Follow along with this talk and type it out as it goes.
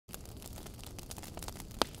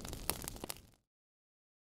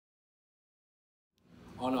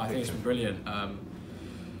Oh no, I think it's been brilliant.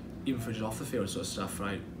 Even for just off the field sort of stuff,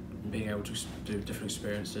 like being able to do different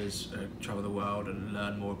experiences, travel the world and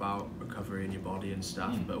learn more about recovery in your body and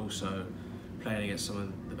stuff, but also playing against some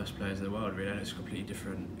of the best players in the world, really. And it's a completely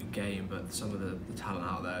different game, but some of the talent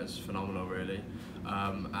out there is phenomenal, really.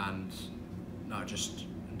 And no, just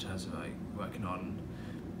in terms of like working on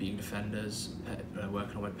being defenders,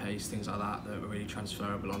 working on my pace, things like that, that are really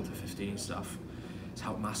transferable onto 15 stuff. It's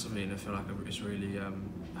helped massively, and I feel like it's really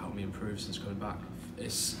helped me improve since coming back.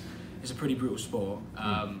 It's a pretty brutal sport,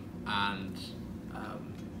 and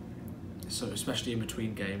so especially in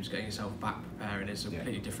between games, getting yourself back preparing is a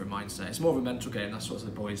completely different mindset. It's more of a mental game. That's what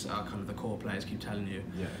the boys are kind of the core players keep telling you.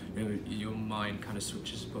 You know, your mind kind of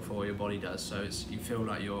switches before your body does, so you feel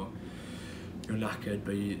like you're knackered,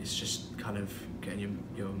 but it's just kind of getting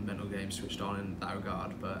your mental game switched on in that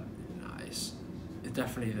regard. But it's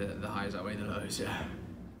definitely the highs outweigh the lows.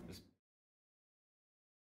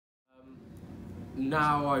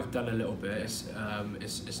 Now I've done a little bit.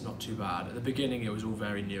 It's not too bad. At the beginning, it was all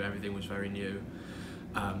very new. Everything was very new.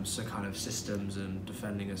 So kind of systems and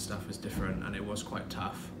defending and stuff was different, and it was quite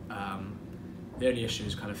tough. The only issue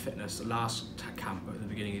is kind of fitness. The last camp at the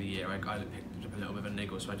beginning of the year, I picked up a little bit of a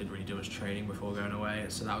niggle, so I didn't really do much training before going away.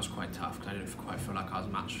 So that was quite tough because I didn't quite feel like I was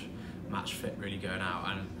match fit really going out.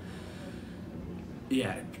 And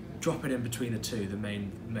yeah, dropping in between the two, the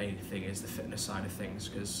main thing is the fitness side of things,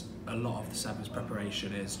 because a lot of the Sevens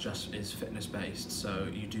preparation is fitness based, so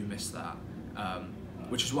you do miss that.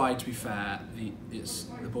 Which is why, to be fair, the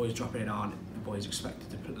boys dropping in aren't the boys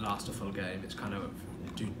expected to last a full game. It's kind of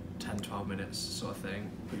do 10-12 minutes sort of thing,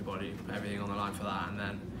 put your body, put everything on the line for that, and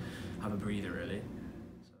then have a breather, really.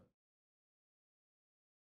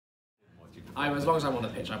 As long as I'm on the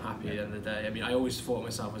pitch, I'm happy at the end of the day. I mean, I always thought of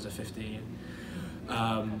myself as a 15.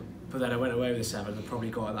 But then I went away with the Sevens and probably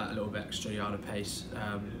got that little bit extra yard of pace,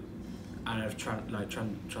 and I've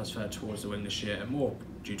transferred towards the wing this year, and more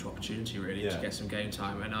due to opportunity, really, to get some game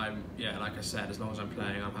time. And like I said, as long as I'm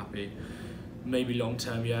playing, I'm happy. Maybe long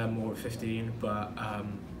term, more at 15, but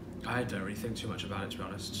I don't really think too much about it, to be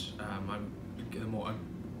honest. I'm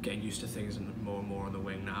getting used to things and more on the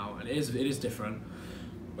wing now, and it is different.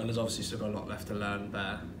 And there's obviously still got a lot left to learn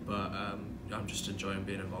there, but I'm just enjoying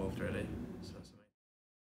being involved, really.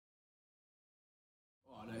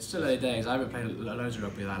 It's still early days. I haven't played loads of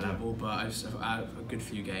rugby at that level, but I've had a good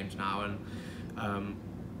few games now, and I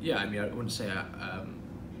mean, I wouldn't say I'm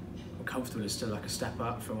comfortable. It's still like a step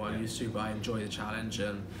up from what I'm used to, but I enjoy the challenge,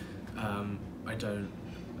 and I'm not at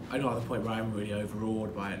the point where I'm really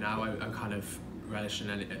overawed by it now. I'm kind of relishing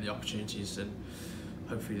the opportunities, and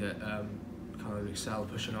hopefully that kind of excel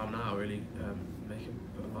pushing on now, really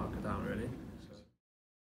put a marker down, really.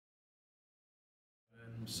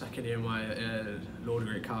 Second year in my law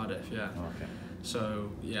degree at Cardiff,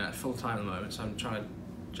 So full time at the moment, so I'm trying to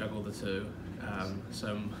juggle the two.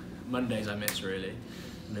 So Mondays I miss, really,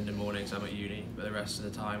 and then the mornings I'm at uni, but the rest of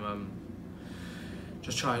the time I'm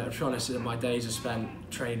just trying. To be honest, my days are spent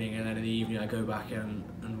training, and then in the evening I go back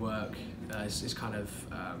and work. It's kind of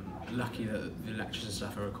lucky that the lectures and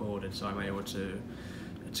stuff are recorded, so I'm able to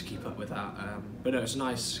keep up with that. But no, it's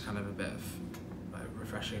nice, kind of a bit of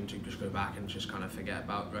refreshing to just go back and just kind of forget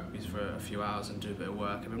about rugby for a few hours and do a bit of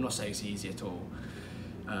work. I mean, I'm not saying it's easy at all,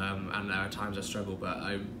 and there are times I struggle, but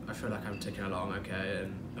I feel like I'm ticking along okay,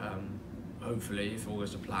 and hopefully, if all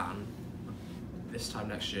goes to plan, this time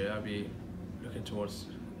next year I'll be looking towards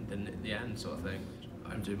the end sort of thing.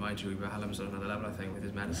 I'm doing my degree, but Hallam's on another level, I think, with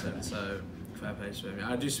his medicine, so fair play to him.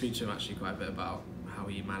 I do speak to him actually quite a bit about how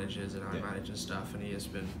he manages and how he manages stuff, and he has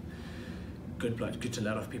been good to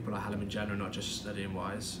learn off people like Hallam in general, not just studying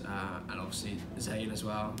wise, and obviously Zane as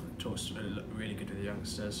well talks really good with the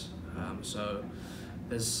youngsters. So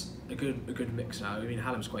there's a good mix now. I mean,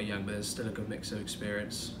 Hallam's quite young, but there's still a good mix of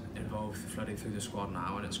experience involved flooding through the squad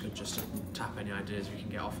now, and it's good just to tap any ideas we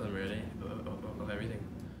can get off them, really, of everything.